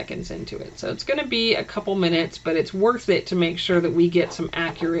 28 seconds into it. So it's going to be a couple minutes, but it's worth it to make sure that we get some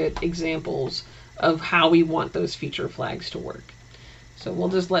accurate examples of how we want those feature flags to work. So we'll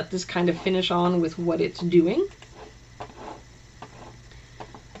just let this kind of finish on with what it's doing.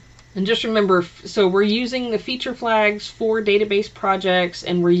 And just remember, so we're using the feature flags for database projects,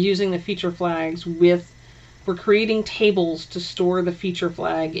 and we're using the feature flags we're creating tables to store the feature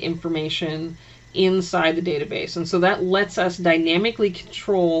flag information inside the database. And so that lets us dynamically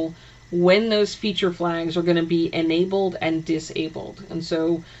control when those feature flags are going to be enabled and disabled. And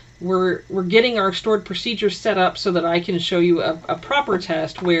so we're getting our stored procedures set up so that I can show you a proper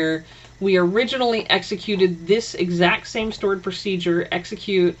test where we originally executed this exact same stored procedure,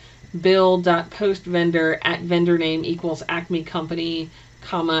 execute bill.postVendor at vendor name equals Acme Company,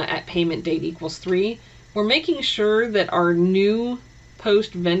 comma, at payment date equals 3. We're making sure that our new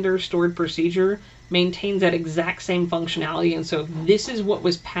post vendor stored procedure maintains that exact same functionality. And so if this is what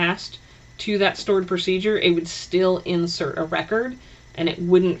was passed to that stored procedure, it would still insert a record and it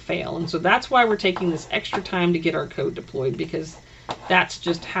wouldn't fail. And so that's why we're taking this extra time to get our code deployed, because that's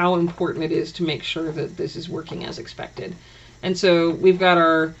just how important it is to make sure that this is working as expected. And so we've got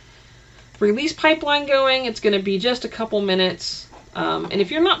our release pipeline going. It's going to be just a couple minutes. And if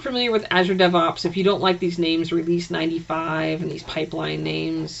you're not familiar with Azure DevOps, if you don't like these names, release 95 and these pipeline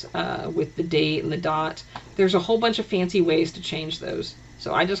names with the date and the dot, there's a whole bunch of fancy ways to change those.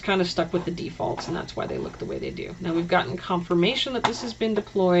 So I just kind of stuck with the defaults, and that's why they look the way they do. Now we've gotten confirmation that this has been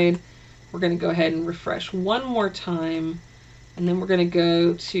deployed. We're going to go ahead and refresh one more time, and then we're going to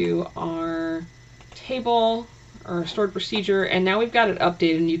go to our table, our stored procedure, and now we've got it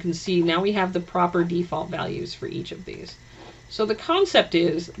updated, and you can see now we have the proper default values for each of these. So the concept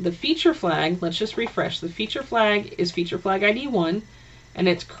is the feature flag, let's just refresh, the feature flag is feature flag ID 1, and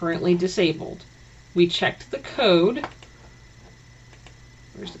it's currently disabled. We checked the code.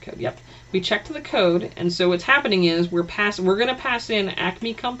 Where's the code? Yep. We checked the code, and so what's happening is we're going to pass in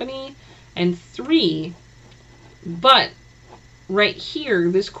Acme Company and 3, but right here,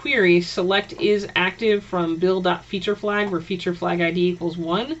 this query, select is active from bill.featureFlag, where feature flag ID equals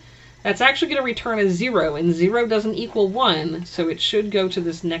 1. That's actually going to return a 0, and 0 doesn't equal 1, so it should go to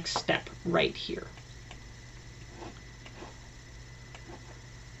this next step right here.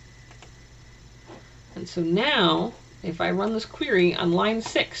 And so now, if I run this query on line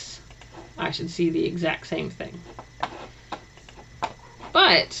 6, I should see the exact same thing.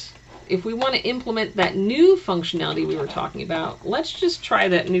 But if we want to implement that new functionality we were talking about, let's just try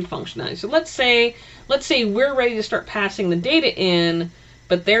that new functionality. So let's say we're ready to start passing the data in,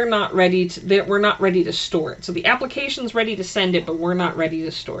 but we're not ready to store it. So the application's ready to send it, but we're not ready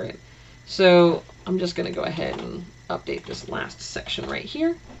to store it. So I'm just going to go ahead and update this last section right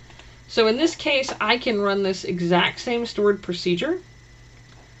here. So in this case, I can run this exact same stored procedure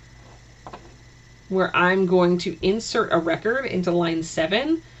where I'm going to insert a record into line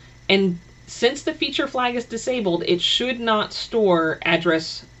 7. And since the feature flag is disabled, it should not store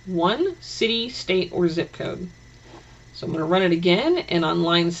address 1, city, state, or zip code. So I'm going to run it again, and on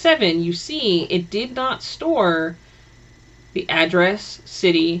line 7, you see it did not store the address,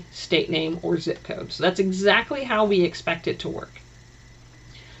 city, state name, or zip code. So that's exactly how we expect it to work.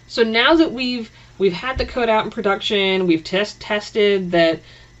 So now that we've had the code out in production, we've tested that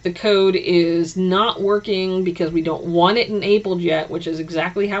the code is not working because we don't want it enabled yet, which is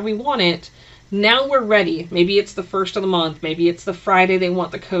exactly how we want it. Now we're ready. Maybe it's the 1st of the month. Maybe it's the Friday they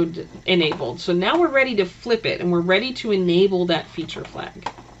want the code enabled. So now we're ready to flip it, and we're ready to enable that feature flag.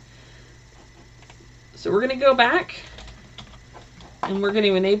 So we're going to go back, and we're going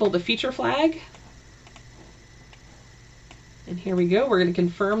to enable the feature flag. And here we go. We're going to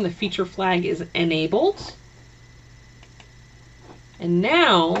confirm the feature flag is enabled. And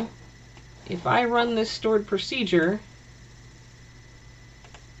now if I run this stored procedure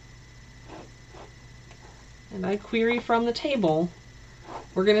and I query from the table,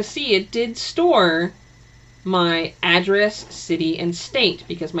 we're going to see it did store my address, city, and state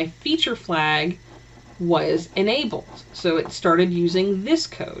because my feature flag was enabled. So it started using this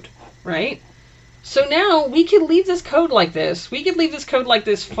code, right? So now we could leave this code like this. We could leave this code like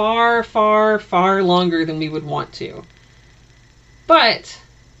this far, far, far longer than we would want to. But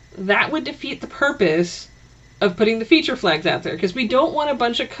that would defeat the purpose of putting the feature flags out there, because we don't want a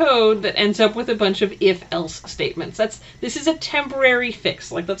bunch of code that ends up with a bunch of if-else statements. This is a temporary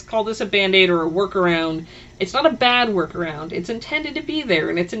fix. Like, let's call this a band-aid or a workaround. It's not a bad workaround. It's intended to be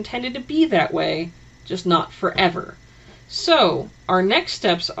there, and it's intended to be that way, just not forever. So our next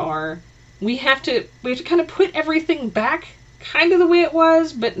steps are we have to kind of put everything back kind of the way it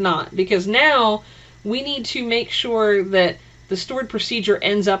was, but not, because now we need to make sure that the stored procedure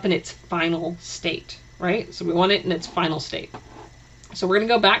ends up in its final state. Right? So we want it in its final state. So we're going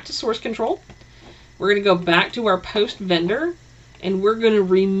to go back to source control. We're going to go back to our post vendor, and we're going to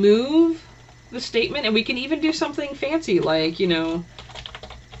remove the statement. And we can even do something fancy like, you know,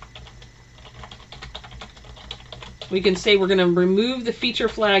 we can say we're going to remove the feature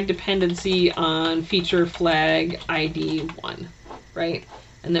flag dependency on feature flag ID 1, right?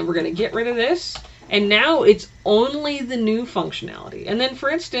 And then we're going to get rid of this. And now it's only the new functionality. And then, for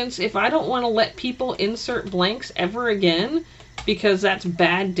instance, if I don't want to let people insert blanks ever again because that's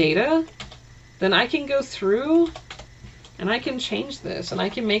bad data, then I can go through and I can change this and I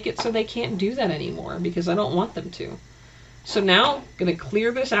can make it so they can't do that anymore because I don't want them to. So now I'm going to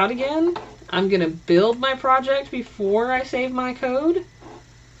clear this out again. I'm going to build my project before I save my code.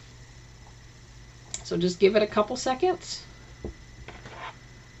 So just give it a couple seconds.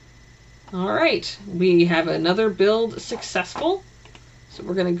 All right, we have another build successful. So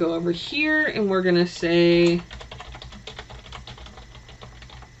we're going to go over here and we're going to say,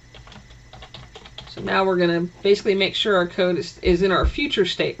 so now we're going to basically make sure our code is in our future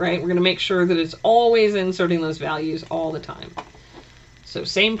state, right? We're going to make sure that it's always inserting those values all the time. So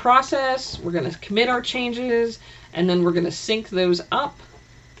same process, we're going to commit our changes and then we're going to sync those up.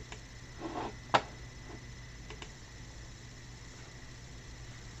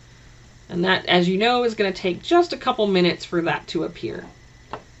 And that, as you know, is going to take just a couple minutes for that to appear.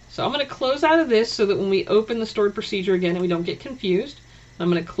 So I'm going to close out of this so that when we open the stored procedure again and we don't get confused, I'm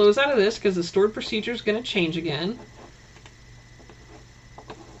going to close out of this because the stored procedure is going to change again.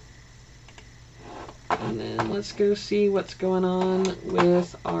 And then let's go see what's going on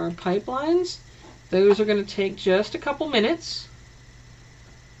with our pipelines. Those are going to take just a couple minutes.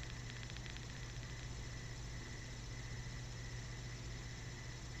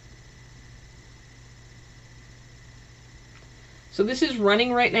 So this is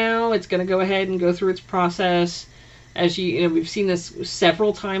running right now. It's going to go ahead and go through its process. As you know, we've seen this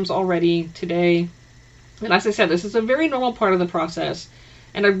several times already today. And as I said, this is a very normal part of the process.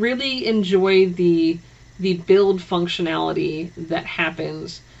 And I really enjoy the build functionality that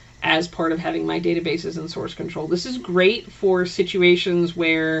happens as part of having my databases in source control. This is great for situations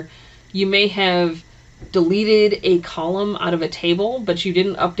where you may have deleted a column out of a table, but you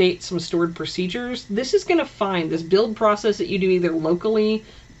didn't update some stored procedures. This is going to find this build process that you do either locally,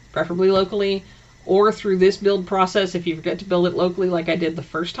 preferably locally, or through this build process if you forget to build it locally like I did the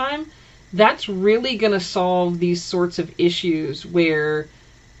first time. That's really going to solve these sorts of issues where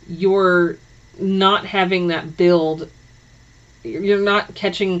you're not having that build, you're not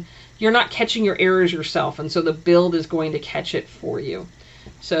catching your errors yourself, and so the build is going to catch it for you.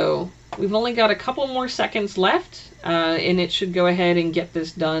 So we've only got a couple more seconds left, and it should go ahead and get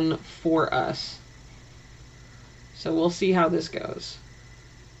this done for us. So we'll see how this goes.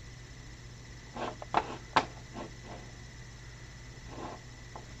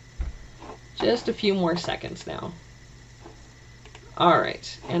 Just a few more seconds now. All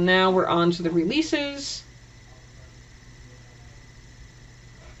right, and now we're on to the releases.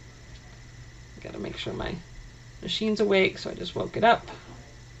 Got to make sure my machine's awake, so I just woke it up.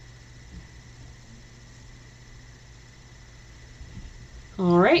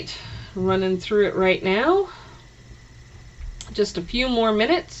 All right, running through it right now. Just a few more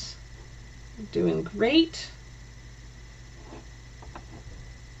minutes. Doing great.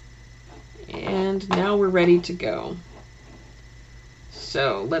 And now we're ready to go.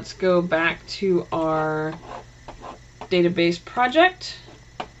 So let's go back to our database project.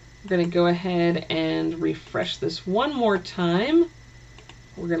 We're going to go ahead and refresh this one more time.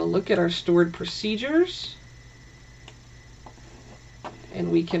 We're going to look at our stored procedures.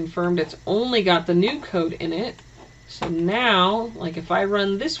 And we confirmed it's only got the new code in it. So now, like if I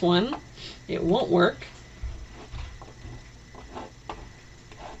run this one, it won't work.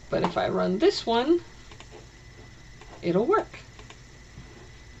 But if I run this one, it'll work.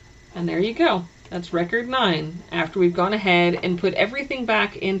 And there you go. That's record 9, after we've gone ahead and put everything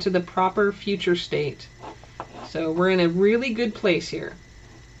back into the proper future state. So we're in a really good place here.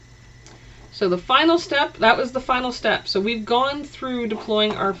 So the final step, that was the final step. So we've gone through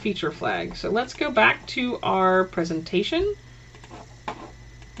deploying our feature flag. So let's go back to our presentation.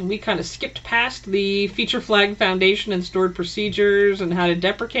 And we kind of skipped past the feature flag foundation and stored procedures and how to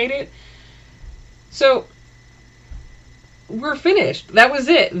deprecate it. So we're finished. That was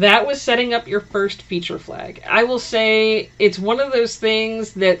it. That was setting up your first feature flag. I will say it's one of those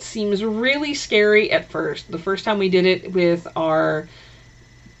things that seems really scary at first. The first time we did it with our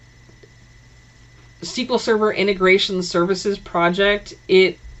SQL Server Integration Services project,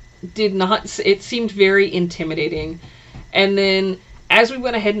 it seemed very intimidating. And then as we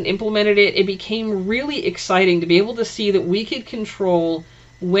went ahead and implemented it, it became really exciting to be able to see that we could control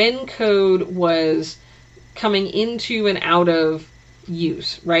when code was coming into and out of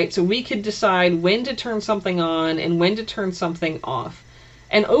use, right? So we could decide when to turn something on and when to turn something off.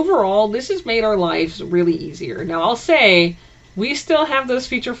 And overall, this has made our lives really easier. Now, I'll say we still have those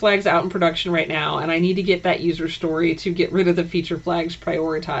feature flags out in production right now, and I need to get that user story to get rid of the feature flags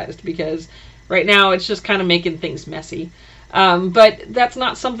prioritized, because right now it's just kind of making things messy. But that's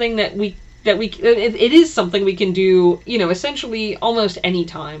not something it is something we can do, essentially almost any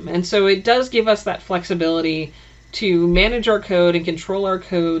time. And so it does give us that flexibility to manage our code and control our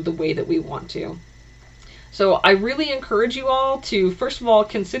code the way that we want to. So I really encourage you all to, first of all,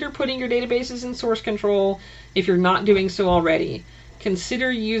 consider putting your databases in source control if you're not doing so already.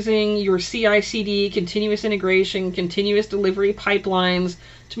 Consider using your CI/CD, continuous integration, continuous delivery pipelines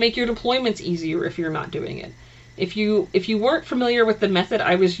to make your deployments easier if you're not doing it. If you weren't familiar with the method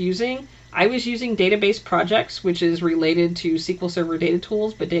I was using database projects, which is related to SQL Server Data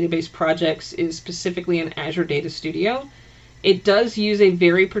Tools, but database projects is specifically in Azure Data Studio. It does use a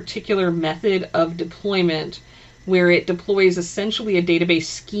very particular method of deployment where it deploys essentially a database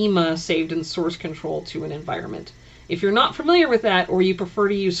schema saved in source control to an environment. If you're not familiar with that, or you prefer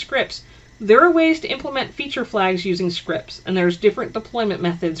to use scripts, there are ways to implement feature flags using scripts, and there's different deployment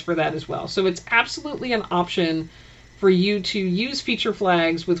methods for that as well. So it's absolutely an option for you to use feature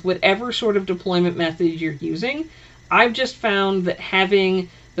flags with whatever sort of deployment method you're using. I've just found that having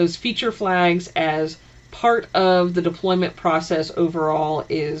those feature flags as part of the deployment process overall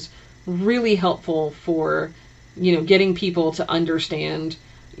is really helpful for, getting people to understand,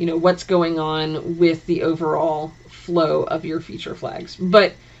 what's going on with the overall flow of your feature flags.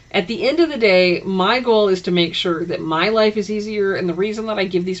 But at the end of the day, my goal is to make sure that my life is easier, and the reason that I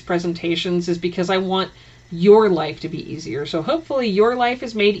give these presentations is because I want your life to be easier. So hopefully your life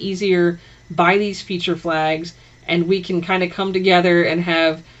is made easier by these feature flags, and we can kind of come together and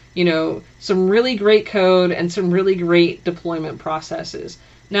have, some really great code and some really great deployment processes.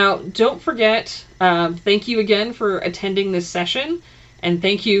 Now, don't forget, thank you again for attending this session, and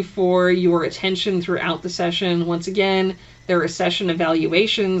thank you for your attention throughout the session. Once again, there are session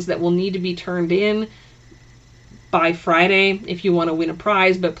evaluations that will need to be turned in by Friday if you want to win a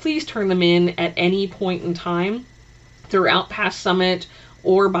prize, but please turn them in at any point in time throughout Past Summit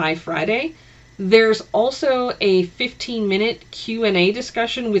or by Friday. There's also a 15-minute Q&A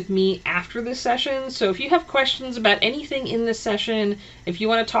discussion with me after this session. So if you have questions about anything in this session, if you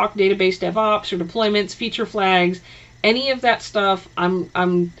want to talk database DevOps or deployments, feature flags, any of that stuff,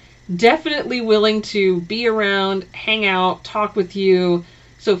 I'm definitely willing to be around, hang out, talk with you.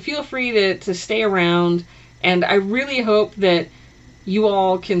 So feel free to stay around. And I really hope that you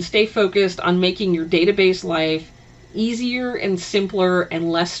all can stay focused on making your database life easier and simpler and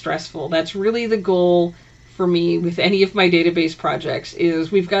less stressful. That's really the goal for me with any of my database projects,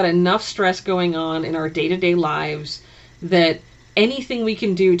 is we've got enough stress going on in our day-to-day lives that anything we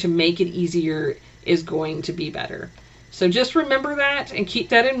can do to make it easier is going to be better. So just remember that and keep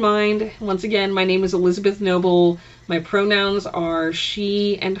that in mind. Once again, my name is Elizabeth Noble. My pronouns are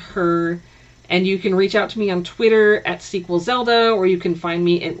she and her. And you can reach out to me on Twitter at SQLZelda, or you can find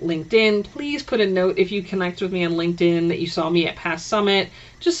me at LinkedIn. Please put a note if you connect with me on LinkedIn that you saw me at Past Summit,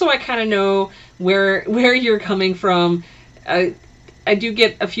 just so I kind of know where you're coming from. I do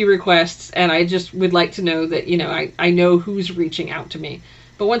get a few requests, and I just would like to know that, I know who's reaching out to me.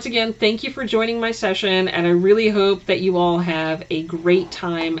 But once again, thank you for joining my session, and I really hope that you all have a great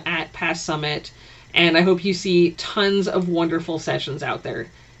time at Past Summit, and I hope you see tons of wonderful sessions out there.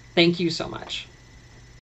 Thank you so much.